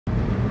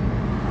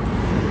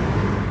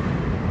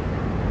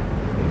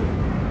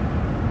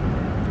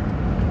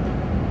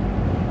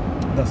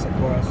the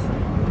Secuaz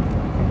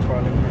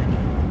controlling me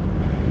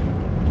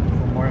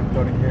for more than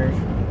 30 years.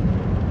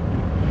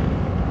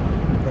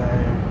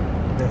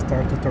 They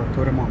start to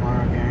torture my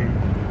heart again.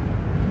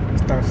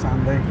 Start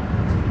Sunday.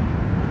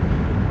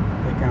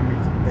 They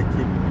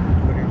keep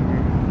putting me,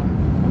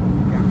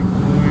 got me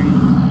doing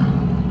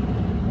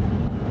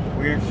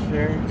weird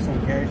shit, some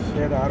gay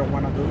shit I don't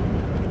want to do.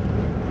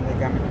 And they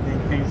got me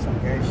thinking some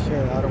gay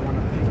shit I don't want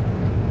to think.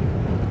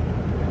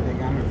 And they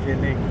got me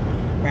feeling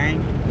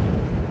pain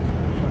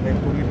when they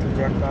put me to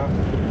jerk off,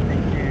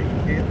 thinking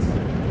kids.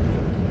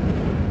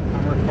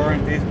 I'm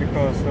recording this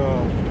because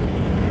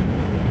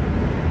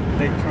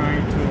they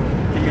trying to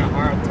give me a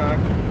heart attack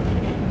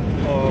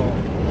or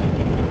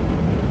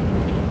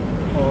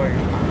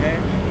in my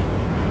head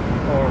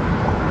or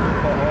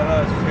for all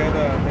that shit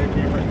that they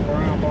be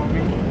recording about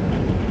me.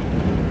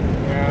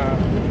 Yeah,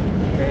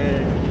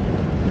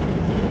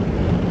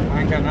 I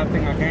ain't got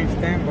nothing against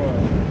them, but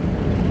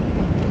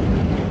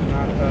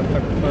not the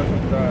type of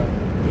person that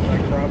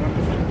like problems.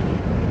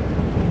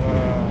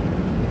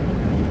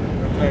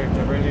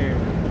 They really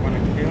want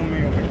to kill me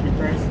or make me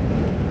crazy.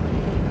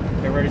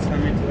 They already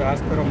sent me to the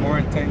hospital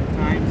more than 10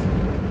 times,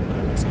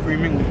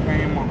 screaming with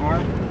pain in my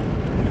heart,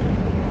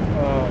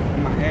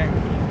 in my head,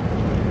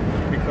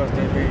 because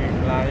they be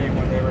lying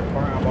when they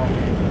recording about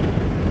me.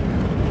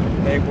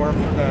 They work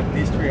for the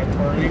district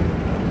attorney,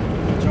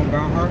 John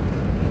Bernhardt.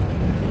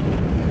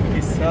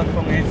 His cell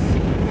phone is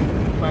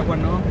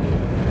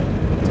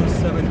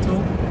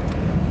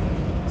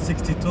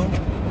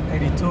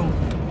 510-272-6282.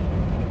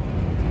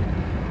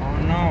 Oh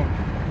no,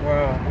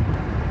 well,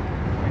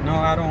 I know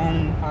I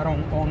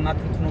don't owe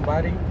nothing to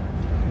nobody.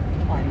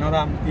 I know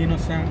that I'm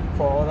innocent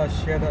for all that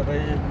shit that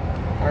they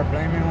are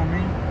blaming on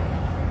me.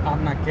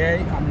 I'm not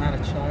gay. I'm not a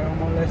child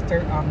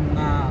molester. I'm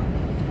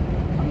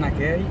not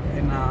gay,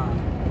 and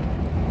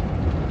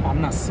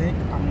I'm not sick.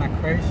 I'm not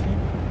crazy.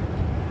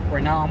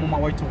 Right now, I'm on my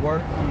way to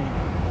work, and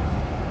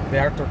they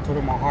are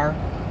torturing my heart.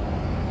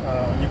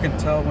 You can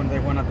tell when they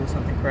want to do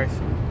something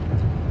crazy.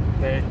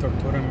 They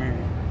torture me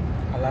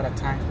a lot of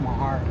times, my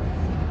heart,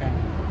 and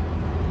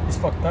it's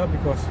fucked up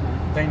because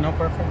they know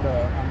perfect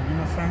that I'm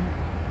innocent,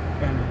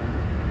 and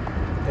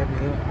they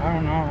be, I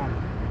don't know.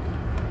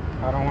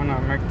 I don't want to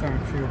make them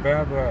feel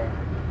bad, but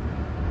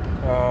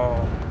I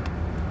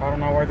don't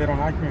know why they don't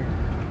like me.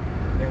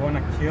 They want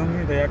to kill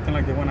me. They acting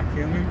like they want to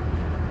kill me.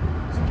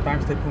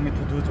 Sometimes they put me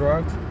to do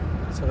drugs,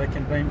 so they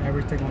can blame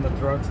everything on the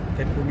drugs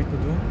they put me to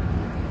do.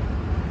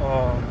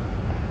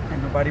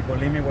 And nobody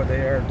believe me what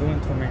they are doing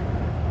to me.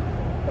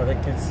 Or they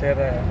can say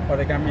that, or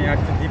they got me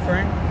acting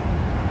different,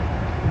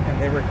 and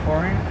they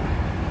recording,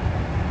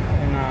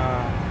 and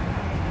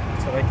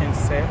so they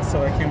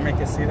can make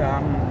it see that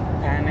I'm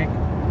panicked.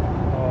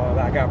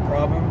 That I got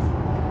problems,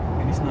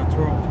 and it's not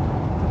true.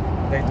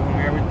 They doing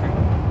everything.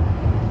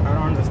 I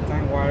don't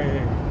understand why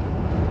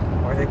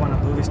they want to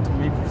do this to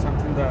me for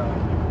something that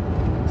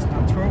it's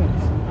not true.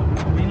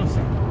 I'm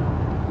innocent. I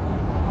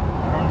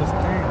don't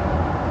understand.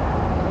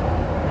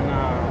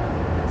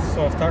 And so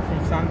start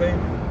from Sunday,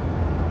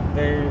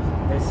 they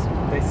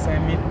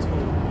sent me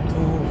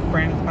to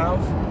friend's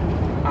house.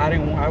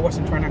 I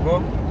wasn't trying to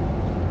go.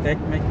 They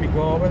make me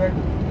go over there,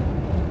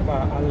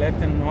 but I let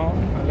them know.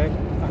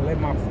 I let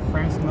my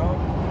friends know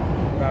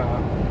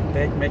that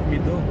they make me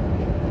do.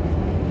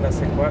 The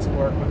Secuaz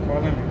work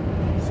controlling me,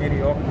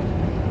 City Oakland.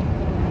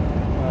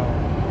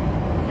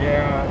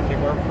 Yeah, they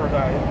work for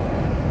the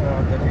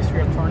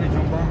district attorney,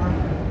 John Bernhardt.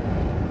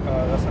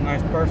 That's a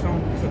nice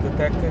person. He's a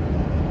detective.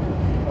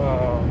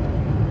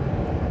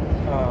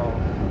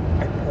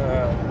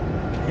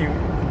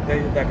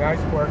 The guys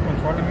who are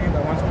controlling me,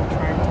 the ones who are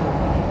trying to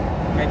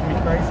make me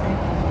crazy,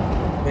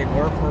 they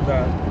work for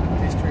the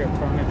district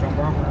attorney, John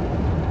Bernhardt.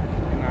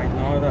 I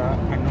know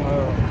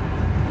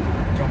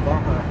John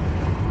Bernhardt.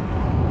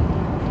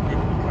 He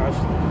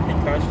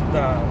catched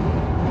the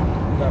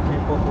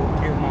people who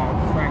killed my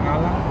friend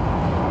Alan.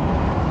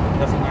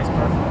 That's a nice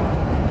person.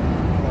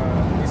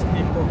 These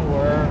people who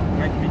are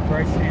making me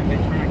crazy and they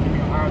trying to give me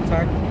a heart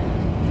attack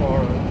for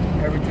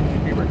everything to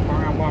be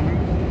recording about me.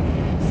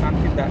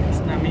 Something that is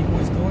not me who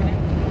is doing it.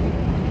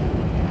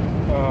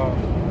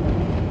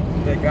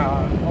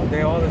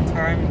 They all the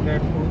time they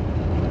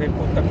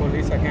put the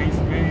police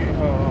against me,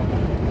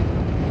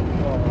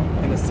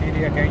 and the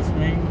city against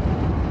me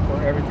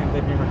for everything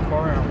they've been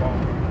recording about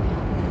me.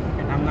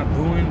 And I'm not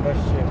doing that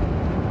shit.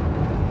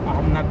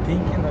 I'm not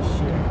thinking that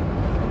shit.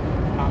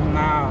 I'm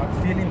not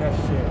feeling that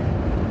shit.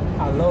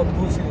 I love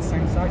pussy the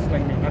same size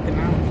like me, nothing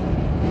else.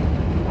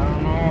 I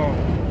don't know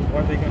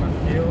what they're gonna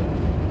feel.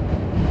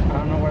 I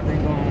don't know what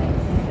they're gonna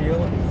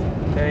feel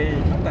if they,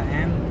 at the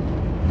end,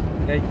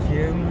 they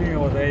kill me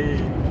or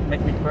they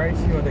make me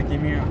crazy or they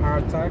give me a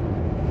heart attack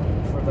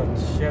for the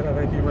shit that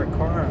they be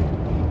recording.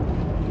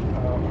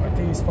 I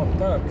think it's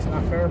fucked up. It's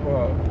not fair,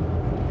 but I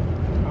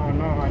don't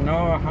know. I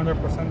know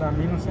 100% that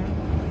I'm innocent.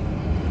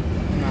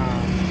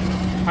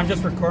 Nah, I'm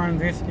just recording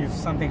this if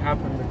something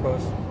happened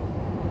because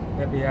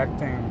they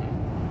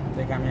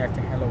got me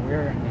acting hella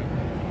weird and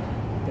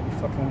they be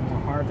fucking with my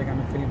heart. They got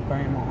me feeling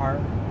pain in my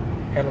heart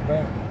hella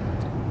bad.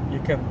 you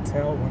can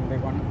tell when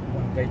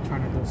they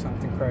trying to do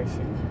something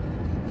crazy.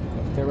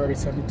 They already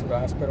sent me to the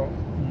hospital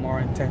more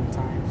than 10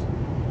 times,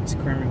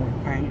 screaming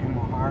with pain in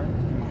my heart,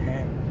 in my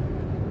head.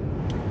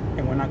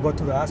 And when I go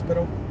to the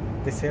hospital,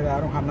 they say that I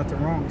don't have nothing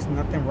wrong. It's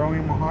nothing wrong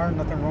in my heart,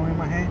 nothing wrong in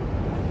my head.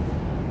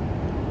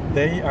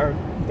 They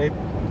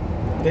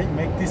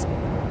make this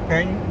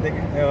pain. They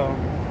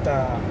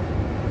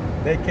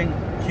can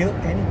kill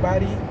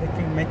anybody. They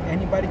can make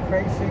anybody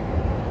crazy.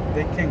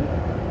 They can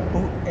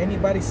put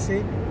anybody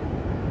sick.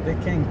 They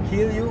can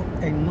kill you,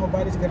 and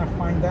nobody's gonna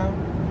find out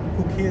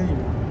who killed you.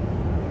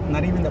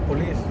 Not even the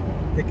police.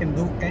 They can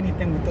do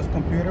anything with those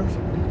computers.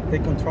 They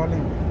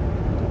controlling me.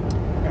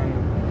 And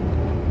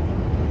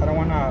I don't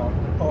wanna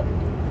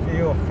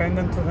feel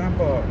offended to them,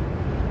 but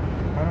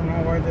I don't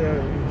know why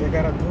they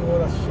gotta do all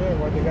that shit.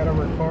 Why they gotta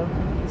record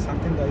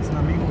something that is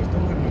not me who's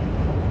doing it.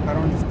 I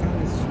don't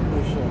understand this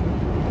bullshit.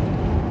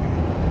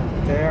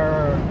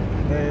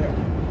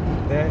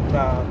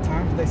 The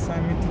times they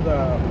send me to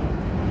the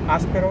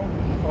hospital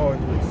or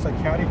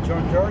psychiatric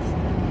John George,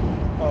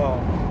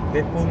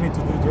 they put me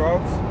to do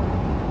drugs,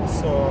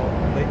 so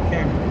they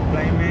can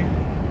blame me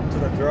to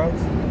the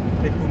drugs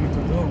they put me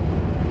to do.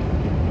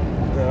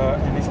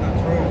 And it's not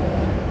true.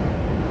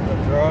 The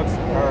drugs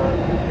are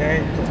okay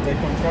because they're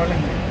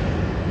controlling me.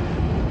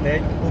 They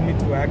put me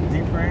to act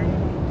different,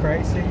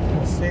 crazy,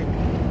 or sick.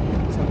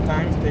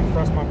 Sometimes they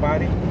frost my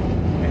body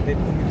and they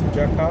put me to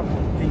jack up,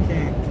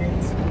 thinking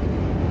kids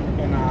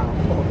and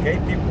or gay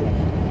people.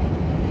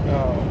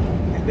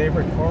 And they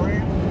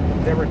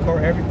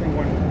record everything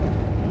when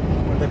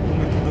they put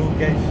me to do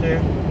gay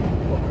shit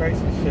or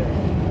crazy shit.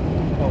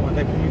 Or when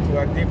they put me to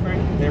act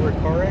different, they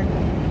record it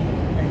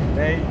and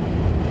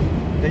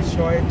they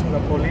show it to the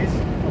police,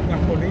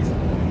 Oakland police,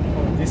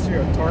 or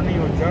district attorney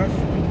or judge.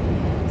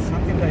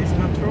 Something that is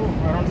not true.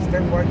 I don't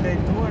understand why they're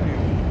doing it.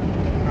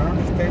 I don't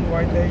understand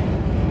why they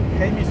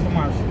hate me so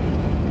much.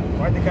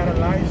 Why they gotta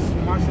lie so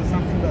much is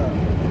something that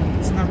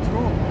it's not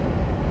true.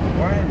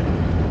 Why?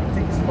 I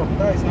think it's fucked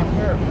up. It's not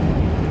fair.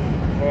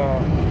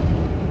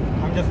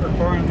 I'm just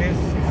reporting this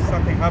if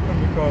something happened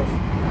because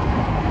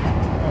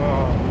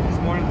it's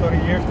more than 30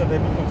 years that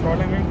they've been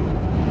controlling me,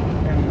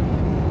 and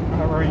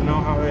I already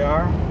know how they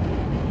are.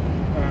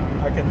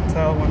 And I can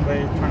tell when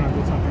they're trying to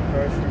do something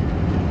crazy.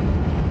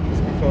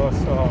 It's because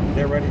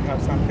they already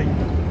have something.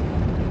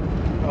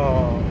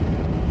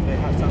 They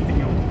have something.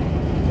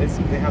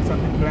 They have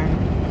something planned.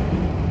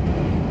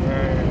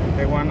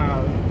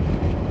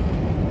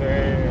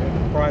 They're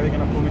probably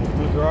gonna put me to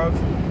do drugs,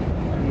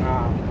 and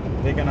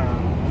they're gonna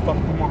fuck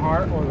with my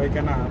heart, or they're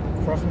gonna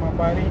cross my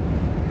body,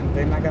 and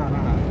they're not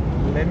gonna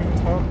let me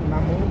talk,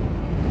 not move.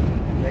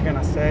 And they're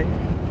gonna say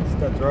it's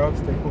the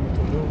drugs they put me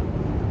to do.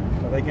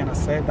 So they're gonna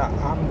say that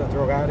I'm the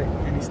drug addict,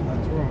 and it's not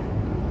true.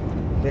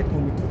 They put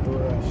me to do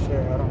that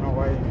shit. I don't know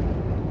why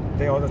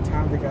they all the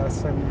time they gotta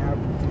set me up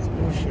with this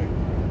bullshit.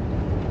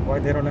 Why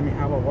they don't let me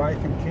have a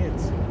wife and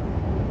kids?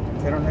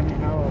 They don't let me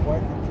have a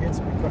wife and kids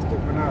because they're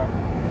gonna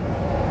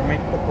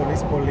make the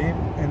police believe,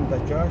 and the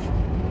judge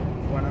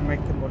wanna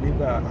make them believe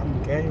that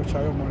I'm gay or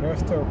child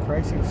molester or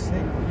crazy or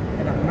sick,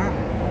 and I'm not.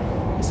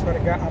 I swear to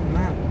God, I'm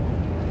not.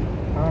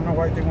 I don't know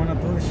why they wanna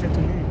do this shit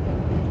to me.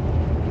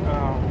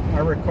 I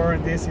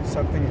record this if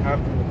something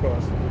happened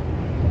because I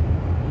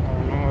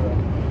don't know that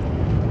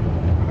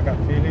I got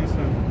feelings,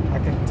 and I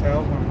can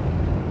tell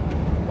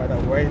by the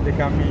way they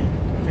got me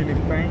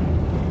feeling pain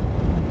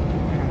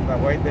and the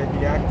way they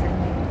be acting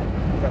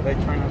that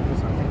they're trying to do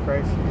something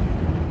crazy.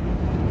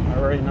 I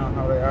already know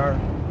how they are,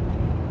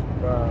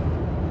 but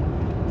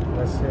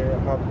let's see.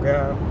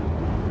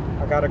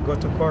 I gotta go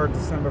to court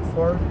December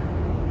 4th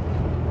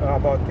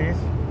about this.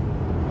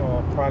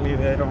 Probably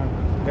they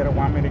don't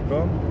want me to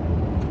go.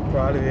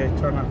 Probably they're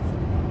trying to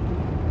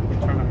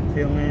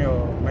kill me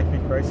or make me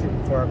crazy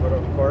before I go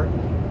to court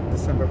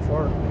December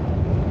 4th.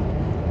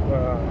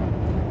 But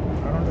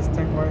I don't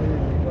understand why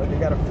they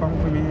gotta funk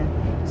with me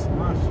so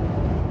much.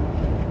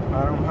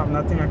 I don't have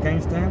nothing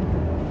against them.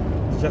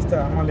 It's just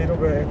that I'm a little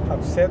bit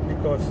upset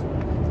because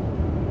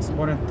it's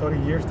more than 30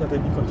 years that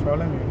they've been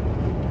controlling me.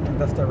 And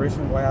that's the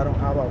reason why I don't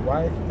have a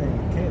wife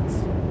and kids.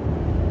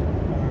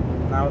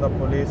 And now the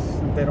police,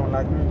 they don't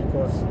like me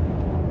because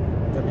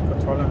they've been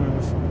controlling me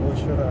with some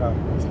bullshit.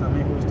 It's not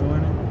me who's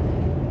doing it.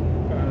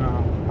 And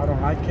I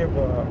don't like it,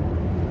 but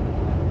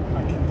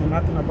I can do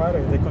nothing about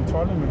it. They're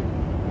controlling me.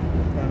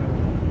 And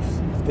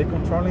if they're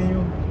controlling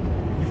you,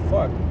 you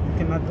fuck. You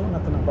cannot do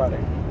nothing about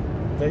it.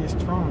 They're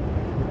strong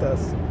with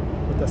us,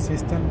 with the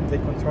system. They're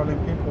controlling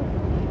people.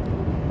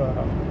 But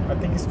I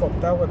think it's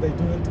fucked up what they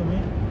do to me.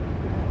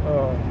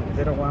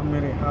 They don't want me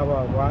to have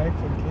a wife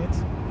and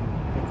kids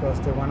because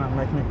they want to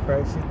make me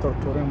crazy,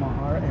 torturing my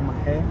heart and my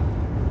head,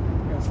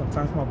 and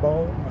sometimes my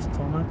bowel, my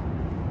stomach,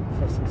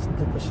 for some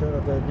stupid shit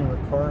that they've been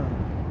recording.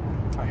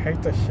 I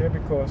hate that shit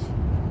because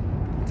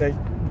they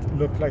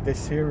look like they're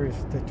serious.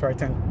 They try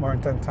more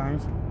than 10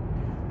 times.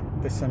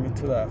 They send me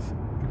to the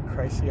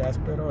crazy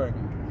hospital in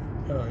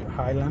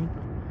Highland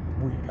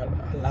with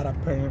a lot of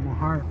pain in my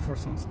heart for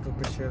some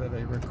stupid shit that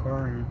they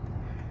recording.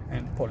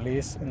 and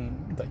police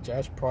and the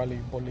judge probably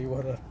believe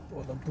all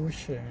the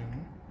bullshit,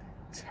 and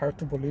it's hard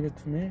to believe it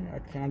to me. I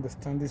can't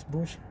understand this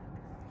bullshit.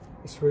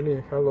 It's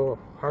really hella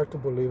hard to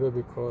believe it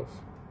because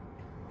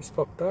it's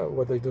fucked up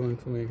what they're doing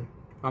to me.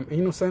 I'm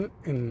innocent,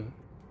 and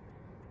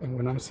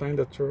when I'm saying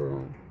the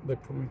truth, they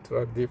put me to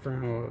act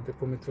different, or they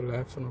put me to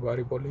laugh, so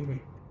nobody believe me.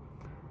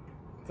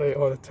 They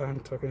all the time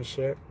talking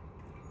shit,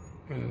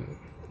 and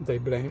they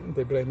blame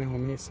it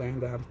on me, saying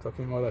that I'm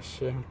talking all that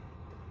shit.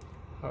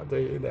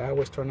 They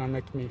always trying to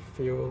make me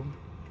feel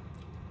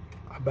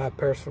a bad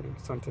person,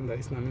 something that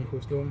is not me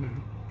who's doing it.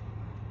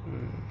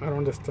 I don't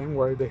understand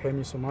why they hate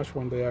me so much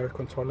when they are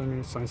controlling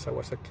me since I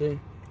was a kid.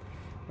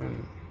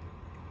 And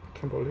I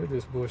can't believe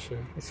this bullshit.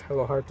 It's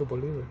hella hard to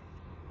believe it.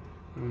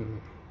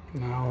 And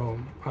now,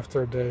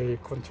 after they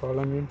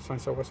controlling me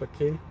since I was a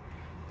kid,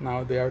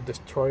 now they are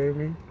destroying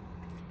me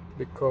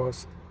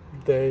because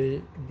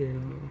they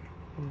been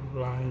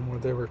lying or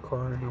they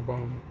recording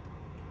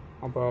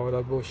about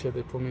that bullshit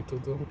they put me to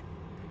do,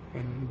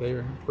 and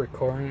they're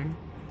recording,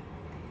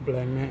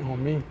 blaming it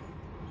on me.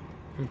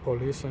 And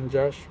police and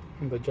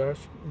the judge,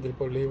 they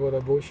believe all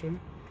the bullshit.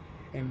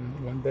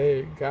 And when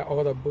they got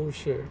all the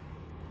bullshit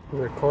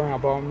recording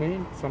about me,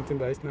 something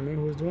that is not me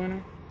who's doing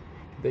it,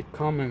 they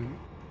come and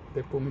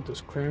they put me to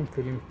scream,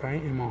 feeling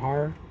pain in my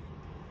heart,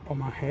 on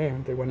my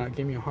head. They wanna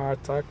give me a heart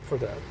attack for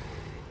that,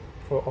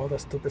 for all the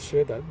stupid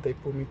shit that they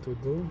put me to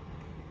do.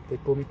 They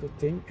put me to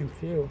think and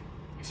feel.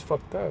 It's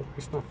fucked up.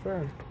 It's not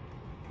fair.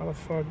 How the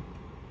fuck,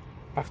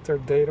 after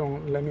they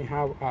don't let me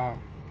have a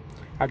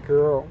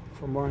girl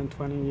for more than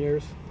 20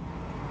 years,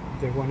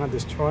 they wanna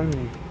destroy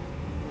me.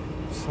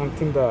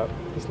 Something that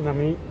is not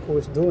me who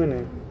is doing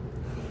it.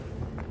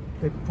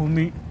 They put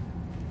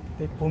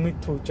me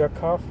to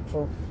jack off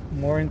for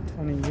more than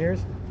 20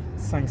 years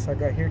since I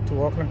got here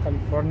to Oakland,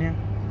 California,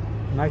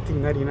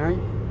 1999.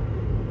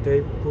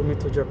 They put me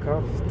to jack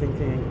off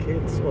thinking in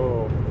kids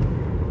or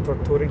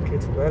torturing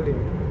kids belly.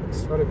 I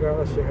swear to God,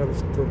 that shit hella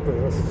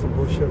stupid. That's some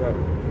bullshit that I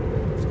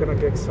was gonna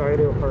get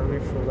excited or hurt me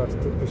for that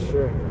stupid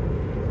shit.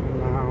 And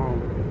now,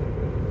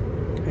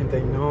 and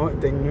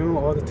they knew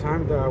all the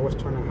time that I was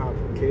trying to have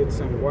kids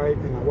and a wife.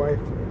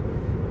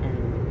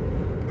 And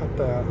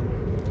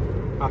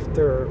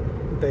after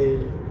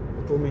they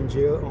put me in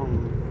jail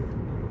on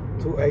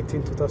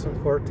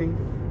 2014,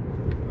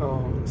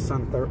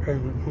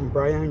 in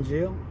Bryan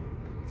jail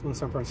in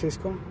San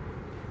Francisco,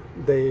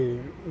 they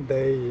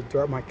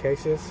dropped my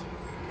cases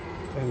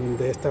and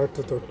they started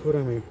to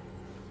torture me.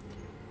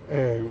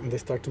 And they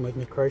started to make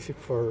me crazy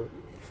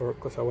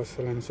because I was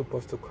selling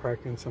supposed to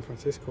crack in San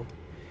Francisco.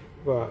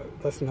 But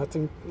that's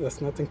nothing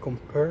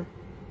compared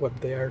what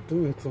they are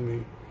doing to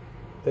me.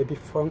 They be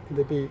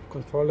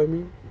controlling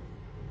me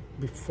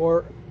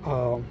before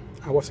I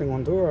was in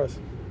Honduras.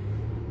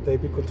 They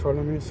be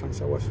controlling me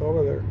since I was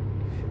over there,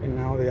 and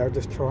now they are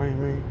destroying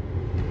me.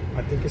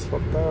 I think it's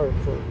fucked up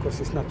because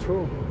it's not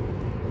true.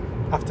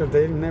 After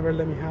they never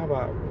let me have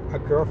a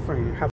girlfriend,